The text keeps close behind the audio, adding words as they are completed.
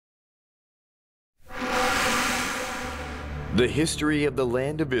The history of the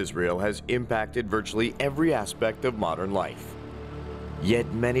land of Israel has impacted virtually every aspect of modern life.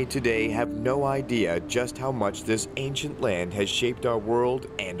 Yet many today have no idea just how much this ancient land has shaped our world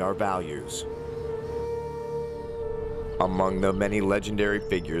and our values. Among the many legendary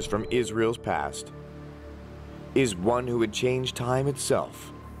figures from Israel's past is one who would change time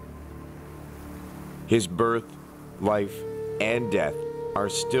itself. His birth, life, and death are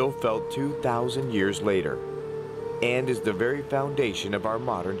still felt 2,000 years later, and is the very foundation of our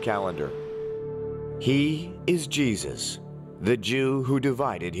modern calendar. He is Jesus, the Jew who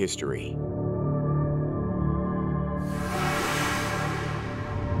divided history.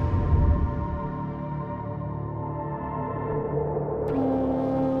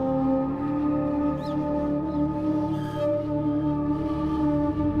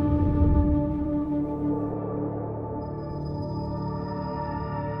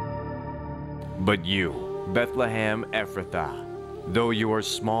 But you, Bethlehem Ephrathah, though you are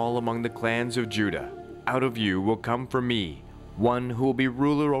small among the clans of Judah, out of you will come for me one who will be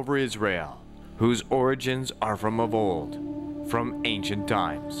ruler over Israel, whose origins are from of old, from ancient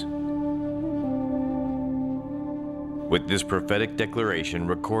times. With this prophetic declaration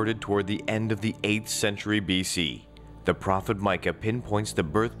recorded toward the end of the 8th century BC, the prophet Micah pinpoints the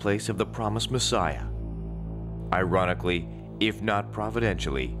birthplace of the promised Messiah. Ironically, if not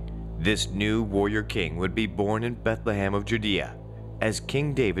providentially, this new warrior king would be born in Bethlehem of Judea, as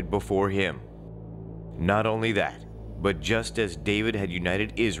King David before him. Not only that, but just as David had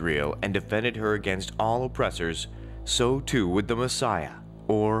united Israel and defended her against all oppressors, so too would the Messiah,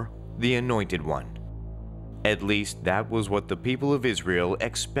 or the Anointed One. At least that was what the people of Israel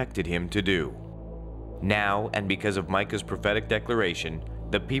expected him to do. Now, and because of Micah's prophetic declaration,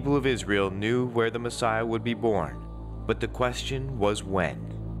 the people of Israel knew where the Messiah would be born, but the question was when.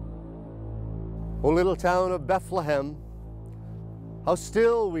 O little town of Bethlehem, how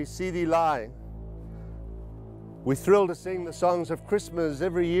still we see thee lie. We thrill to sing the songs of Christmas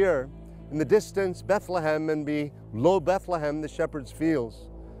every year. In the distance, Bethlehem, and below Bethlehem, the shepherd's fields.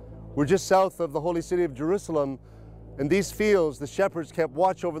 We're just south of the holy city of Jerusalem. In these fields, the shepherds kept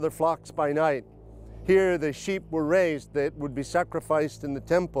watch over their flocks by night. Here, the sheep were raised that would be sacrificed in the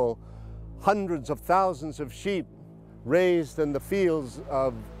temple. Hundreds of thousands of sheep raised in the fields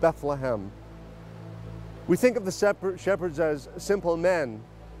of Bethlehem. We think of the shepherds as simple men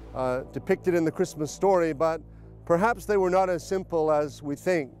depicted in the Christmas story, but perhaps they were not as simple as we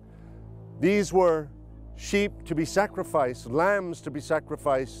think. These were sheep to be sacrificed, lambs to be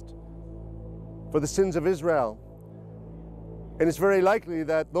sacrificed for the sins of Israel. And it's very likely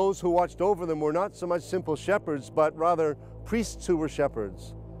that those who watched over them were not so much simple shepherds, but rather priests who were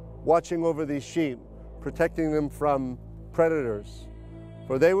shepherds, watching over these sheep, protecting them from predators.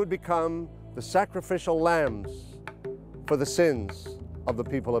 For they would become the sacrificial lambs for the sins of the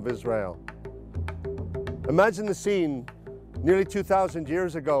people of Israel. Imagine the scene nearly 2,000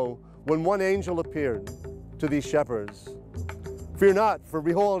 years ago when one angel appeared to these shepherds. Fear not, for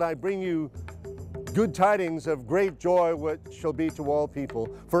behold, I bring you good tidings of great joy, which shall be to all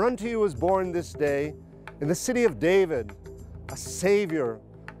people. For unto you is born this day in the city of David a Savior,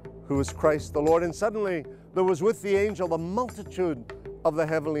 who is Christ the Lord. And suddenly there was with the angel the multitude of the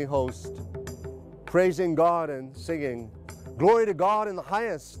heavenly host, praising God and singing, Glory to God in the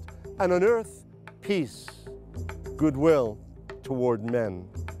highest, and on earth peace, goodwill toward men.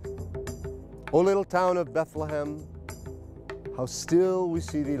 O little town of Bethlehem, how still we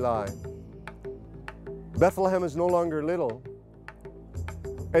see thee lie. Bethlehem is no longer little,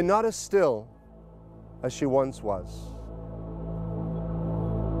 and not as still as she once was.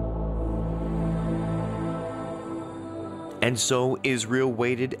 And so Israel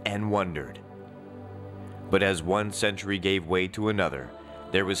waited and wondered. But as one century gave way to another,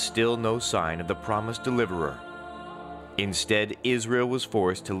 there was still no sign of the promised deliverer. Instead, Israel was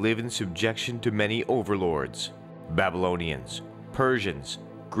forced to live in subjection to many overlords: Babylonians, Persians,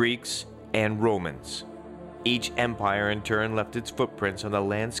 Greeks, and Romans. Each empire in turn left its footprints on the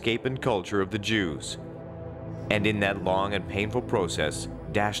landscape and culture of the Jews, and in that long and painful process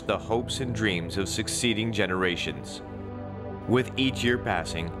dashed the hopes and dreams of succeeding generations. With each year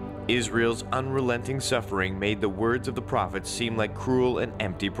passing, Israel's unrelenting suffering made the words of the prophets seem like cruel and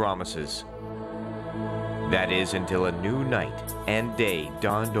empty promises. That is, until a new night and day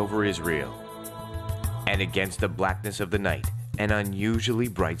dawned over Israel, and against the blackness of the night, an unusually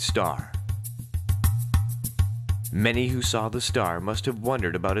bright star. Many who saw the star must have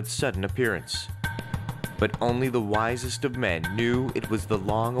wondered about its sudden appearance, but only the wisest of men knew it was the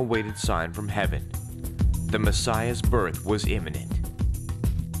long-awaited sign from heaven. The Messiah's birth was imminent.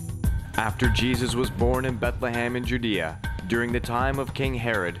 After Jesus was born in Bethlehem in Judea, During the time of King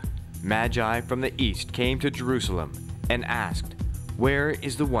Herod, Magi from the east came to Jerusalem and asked, "Where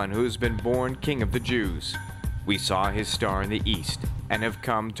is the one who has been born King of the Jews? We saw his star in the east and have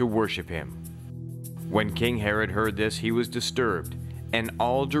come to worship him." When King Herod heard this, he was disturbed, and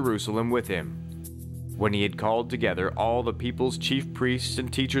all Jerusalem with him. When he had called together all the people's chief priests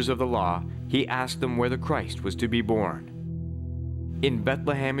and teachers of the law, he asked them where the Christ was to be born. "In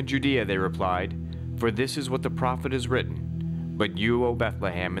Bethlehem in Judea," they replied, "for this is what the prophet has written. But you, O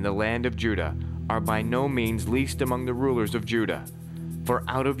Bethlehem, in the land of Judah, are by no means least among the rulers of Judah. For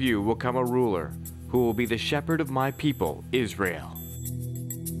out of you will come a ruler, who will be the shepherd of my people, Israel."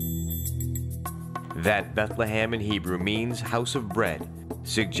 That Bethlehem in Hebrew means house of bread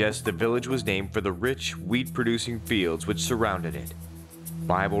suggests the village was named for the rich wheat-producing fields which surrounded it.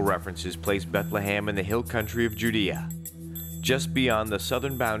 Bible references place Bethlehem in the hill country of Judea, just beyond the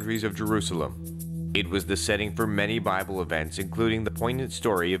southern boundaries of Jerusalem. It was the setting for many Bible events, including the poignant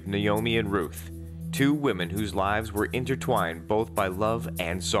story of Naomi and Ruth, two women whose lives were intertwined both by love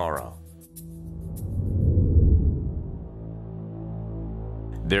and sorrow.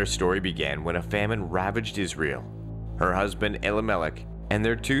 Their story began when a famine ravaged Israel. Her husband Elimelech and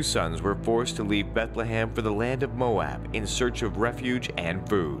their two sons were forced to leave Bethlehem for the land of Moab in search of refuge and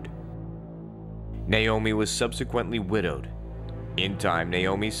food. Naomi was subsequently widowed. In time,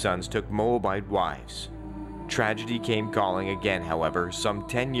 Naomi's sons took Moabite wives. Tragedy came calling again, however, some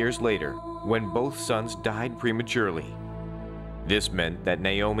 10 years later, when both sons died prematurely. This meant that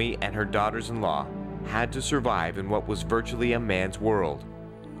Naomi and her daughters-in-law had to survive in what was virtually a man's world,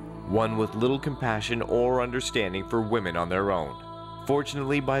 one with little compassion or understanding for women on their own.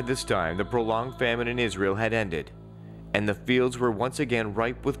 Fortunately, by this time, the prolonged famine in Israel had ended, and the fields were once again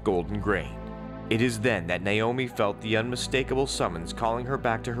ripe with golden grain. It is then that Naomi felt the unmistakable summons calling her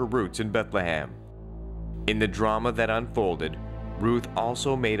back to her roots in Bethlehem. In the drama that unfolded, Ruth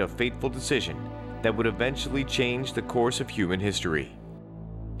also made a fateful decision that would eventually change the course of human history.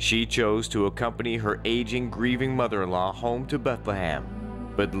 She chose to accompany her aging, grieving mother-in-law home to Bethlehem,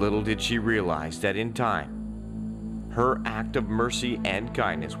 but little did she realize that in time, her act of mercy and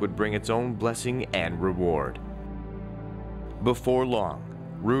kindness would bring its own blessing and reward. Before long,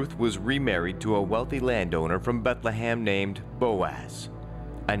 Ruth was remarried to a wealthy landowner from Bethlehem named Boaz,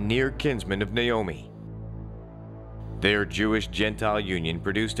 a near kinsman of Naomi. Their Jewish-Gentile union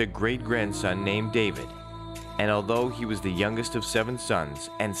produced a great-grandson named David, and although he was the youngest of 7 sons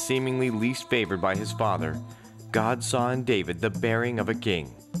and seemingly least favored by his father, God saw in David the bearing of a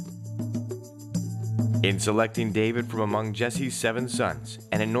king. In selecting David from among Jesse's 7 sons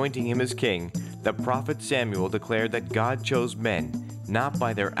and anointing him as king, the prophet Samuel declared that God chose men not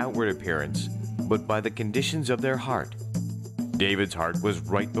by their outward appearance, but by the conditions of their heart. David's heart was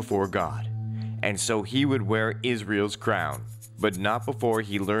right before God, and so he would wear Israel's crown, but not before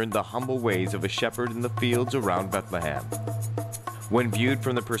he learned the humble ways of a shepherd in the fields around Bethlehem. When viewed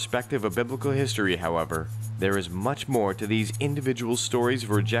from the perspective of biblical history, however, there is much more to these individual stories of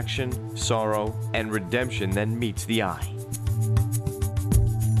rejection, sorrow, and redemption than meets the eye.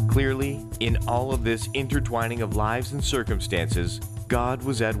 Clearly, in all of this intertwining of lives and circumstances, God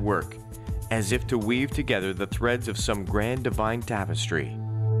was at work, as if to weave together the threads of some grand divine tapestry.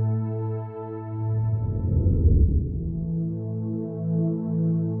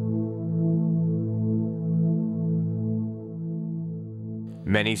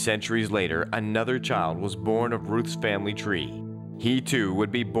 Many centuries later, another child was born of Ruth's family tree. He too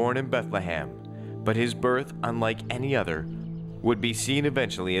would be born in Bethlehem, but his birth, unlike any other, would be seen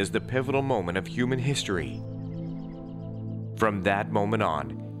eventually as the pivotal moment of human history. From that moment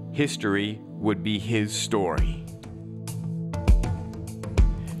on, history would be his story.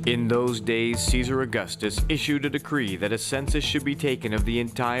 In those days, Caesar Augustus issued a decree that a census should be taken of the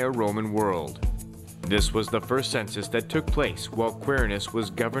entire Roman world. This was the first census that took place while Quirinius was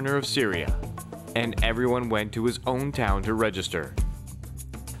governor of Syria, and everyone went to his own town to register.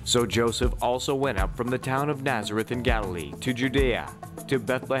 So Joseph also went up from the town of Nazareth in Galilee to Judea, to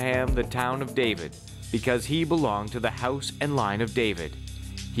Bethlehem, the town of David, because he belonged to the house and line of David.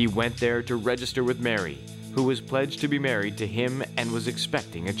 He went there to register with Mary, who was pledged to be married to him and was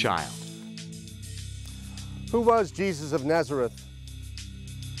expecting a child. Who was Jesus of Nazareth?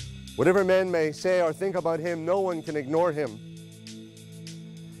 Whatever men may say or think about him, no one can ignore him.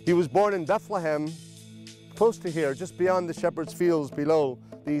 He was born in Bethlehem, close to here, just beyond the shepherd's fields below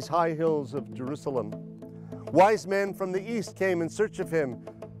these high hills of Jerusalem. Wise men from the east came in search of him.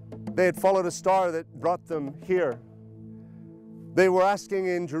 They had followed a star that brought them here. They were asking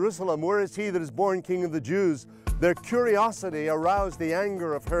in Jerusalem, "Where is he that is born King of the Jews?" Their curiosity aroused the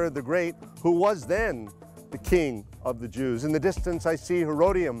anger of Herod the Great, who was then the King of the Jews. In the distance I see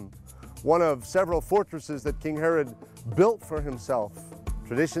Herodium, one of several fortresses that King Herod built for himself.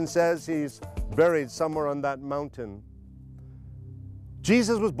 Tradition says he's buried somewhere on that mountain.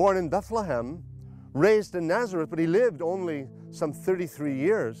 Jesus was born in Bethlehem, raised in Nazareth, but he lived only some 33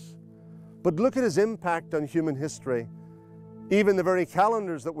 years. But look at his impact on human history. Even the very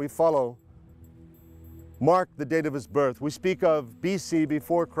calendars that we follow mark the date of his birth. We speak of BC,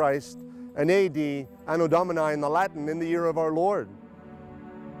 before Christ, and AD, Anno Domini in the Latin, in the year of our Lord.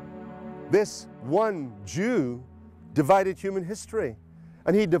 This one Jew divided human history,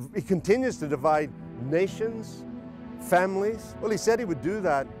 and he continues to divide nations, families. Well, he said he would do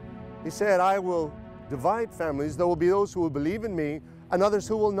that. He said, I will divide families. There will be those who will believe in me and others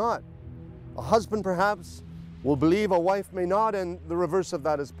who will not. A husband perhaps will believe, a wife may not, and the reverse of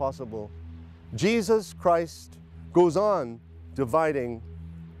that is possible. Jesus Christ goes on dividing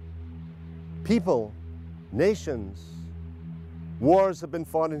people, nations. Wars have been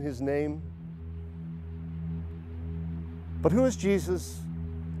fought in his name. But who is Jesus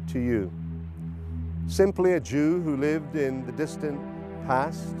to you? Simply a Jew who lived in the distant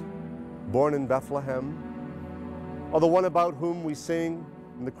past, born in Bethlehem, or the one about whom we sing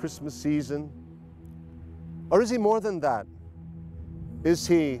in the Christmas season? Or is he more than that? Is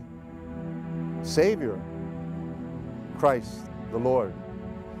he Savior, Christ the Lord?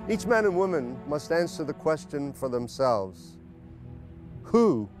 Each man and woman must answer the question for themselves.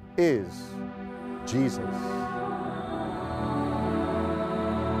 Who is Jesus?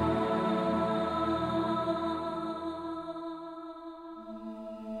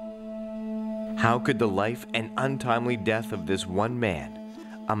 How could the life and untimely death of this one man,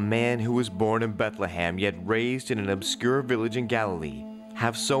 a man who was born in Bethlehem yet raised in an obscure village in Galilee,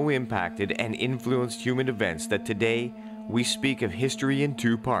 have so impacted and influenced human events that today we speak of history in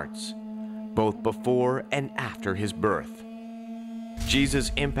two parts, both before and after his birth?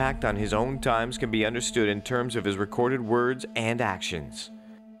 Jesus' impact on his own times can be understood in terms of his recorded words and actions.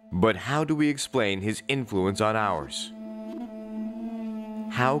 But how do we explain his influence on ours?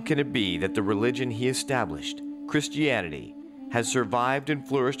 How can it be that the religion he established, Christianity, has survived and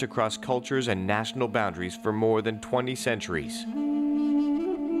flourished across cultures and national boundaries for more than 20 centuries?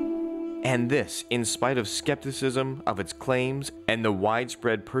 And this in spite of skepticism of its claims and the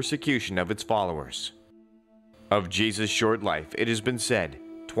widespread persecution of its followers. Of Jesus' short life, it has been said,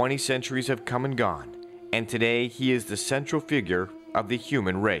 20 centuries have come and gone, and today he is the central figure of the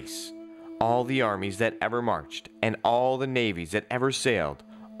human race. All the armies that ever marched, and all the navies that ever sailed,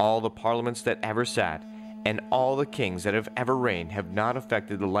 all the parliaments that ever sat, and all the kings that have ever reigned have not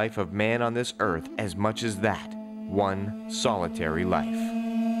affected the life of man on this earth as much as that one solitary life.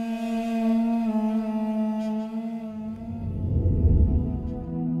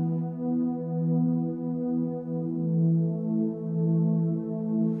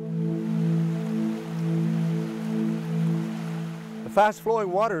 Fast-flowing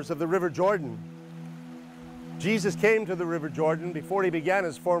waters of the River Jordan. Jesus came to the River Jordan before he began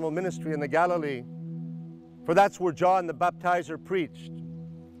his formal ministry in the Galilee, for that's where John the Baptizer preached.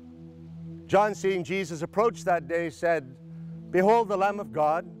 John, seeing Jesus approach that day, said, "Behold the Lamb of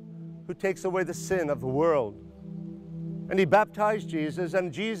God who takes away the sin of the world." And he baptized Jesus,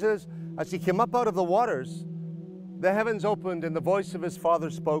 and Jesus, as he came up out of the waters, the heavens opened and the voice of his Father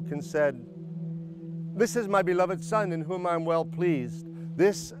spoke and said, "This is my beloved Son, in whom I am well pleased."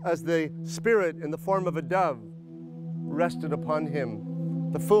 This, as the Spirit in the form of a dove rested upon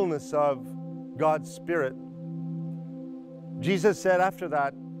him, the fullness of God's Spirit. Jesus said after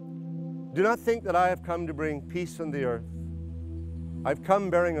that, "Do not think that I have come to bring peace on the earth. I've come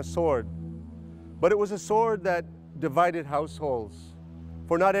bearing a sword." But it was a sword that divided households,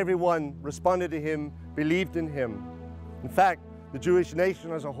 for not everyone responded to him, believed in him. In fact, the Jewish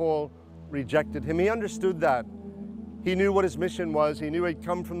nation as a whole rejected him. He understood that. He knew what his mission was. He knew he'd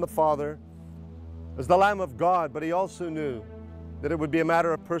come from the Father as the Lamb of God, but he also knew that it would be a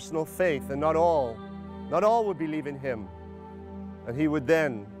matter of personal faith, and not all would believe in him. And he would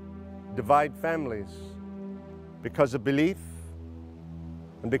then divide families because of belief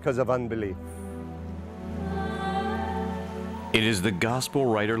and because of unbelief. It is the Gospel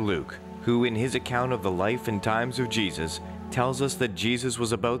writer Luke who, in his account of the life and times of Jesus, tells us that Jesus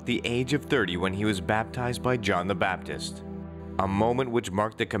was about the age of 30 when he was baptized by John the Baptist, a moment which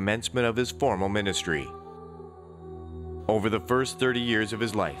marked the commencement of his formal ministry. Over the first 30 years of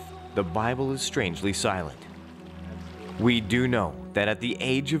his life, the Bible is strangely silent. We do know that at the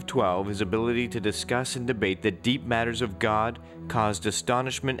age of 12, his ability to discuss and debate the deep matters of God caused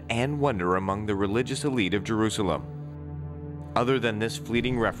astonishment and wonder among the religious elite of Jerusalem. Other than this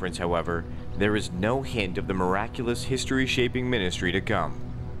fleeting reference, however, there is no hint of the miraculous history-shaping ministry to come.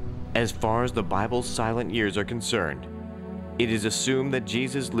 As far as the Bible's silent years are concerned, it is assumed that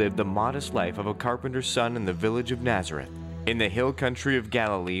Jesus lived the modest life of a carpenter's son in the village of Nazareth, in the hill country of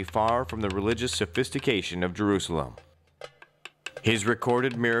Galilee, far from the religious sophistication of Jerusalem. His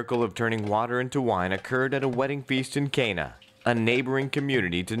recorded miracle of turning water into wine occurred at a wedding feast in Cana, a neighboring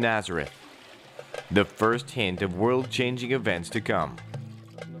community to Nazareth, the first hint of world-changing events to come.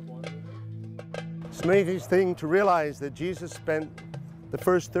 It's an amazing thing to realize that Jesus spent the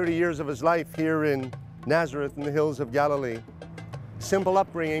first 30 years of his life here in Nazareth in the hills of Galilee. Simple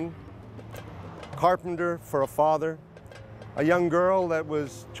upbringing, carpenter for a father, a young girl that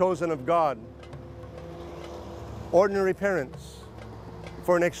was chosen of God, ordinary parents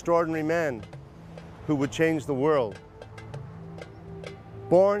for an extraordinary man who would change the world.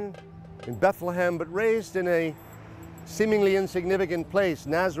 Born in Bethlehem, but raised in a seemingly insignificant place,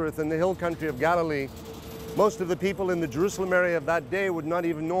 Nazareth in the hill country of Galilee. Most of the people in the Jerusalem area of that day would not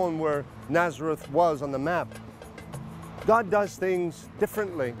even know where Nazareth was on the map. God does things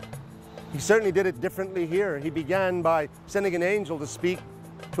differently. He certainly did it differently here. He began by sending an angel to speak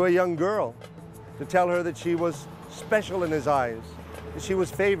to a young girl, to tell her that she was special in his eyes, that she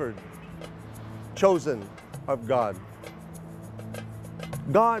was favored, chosen of God.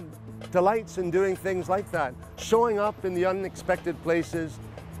 God delights in doing things like that, showing up in the unexpected places,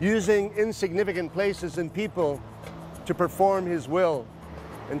 using insignificant places and people to perform his will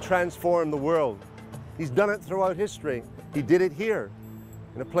and transform the world. He's done it throughout history. He did it here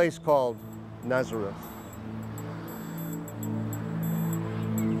in a place called Nazareth.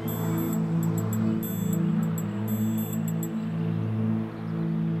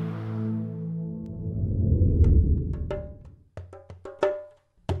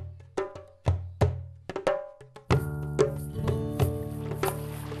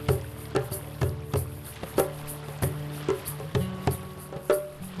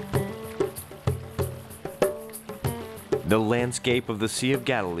 The landscape of the Sea of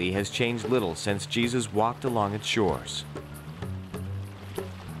Galilee has changed little since Jesus walked along its shores.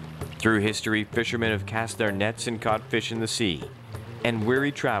 Through history, fishermen have cast their nets and caught fish in the sea, and weary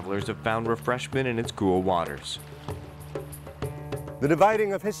travelers have found refreshment in its cool waters. The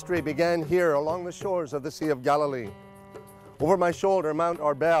dividing of history began here along the shores of the Sea of Galilee. Over my shoulder, Mount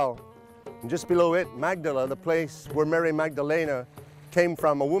Arbel, and just below it, Magdala, the place where Mary Magdalena came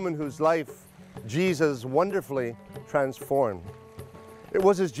from, a woman whose life Jesus wonderfully transformed. It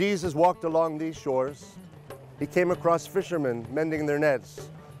was as Jesus walked along these shores, he came across fishermen mending their nets.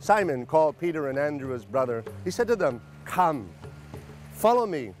 Simon called Peter and Andrew his brother. He said to them, "Come, follow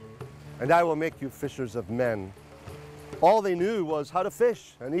me, and I will make you fishers of men." All they knew was how to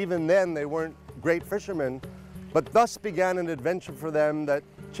fish, and even then they weren't great fishermen, but thus began an adventure for them that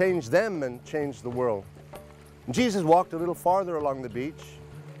changed them and changed the world. And Jesus walked a little farther along the beach,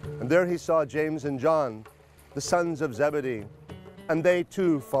 and there he saw James and John, the sons of Zebedee, and they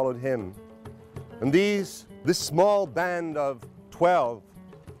too followed him. And this small band of 12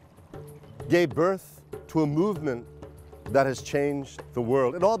 gave birth to a movement that has changed the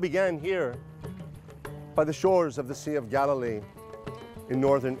world. It all began here by the shores of the Sea of Galilee in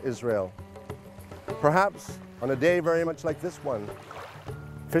northern Israel. Perhaps on a day very much like this one,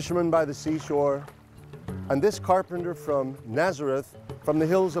 fishermen by the seashore, and this carpenter from Nazareth, from the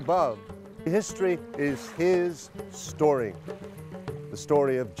hills above. History is his story, the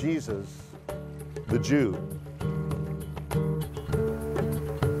story of Jesus, the Jew.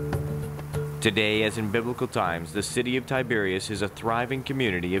 Today, as in biblical times, the city of Tiberias is a thriving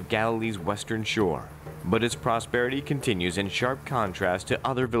community of Galilee's western shore, but its prosperity continues in sharp contrast to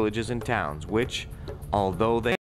other villages and towns which, although they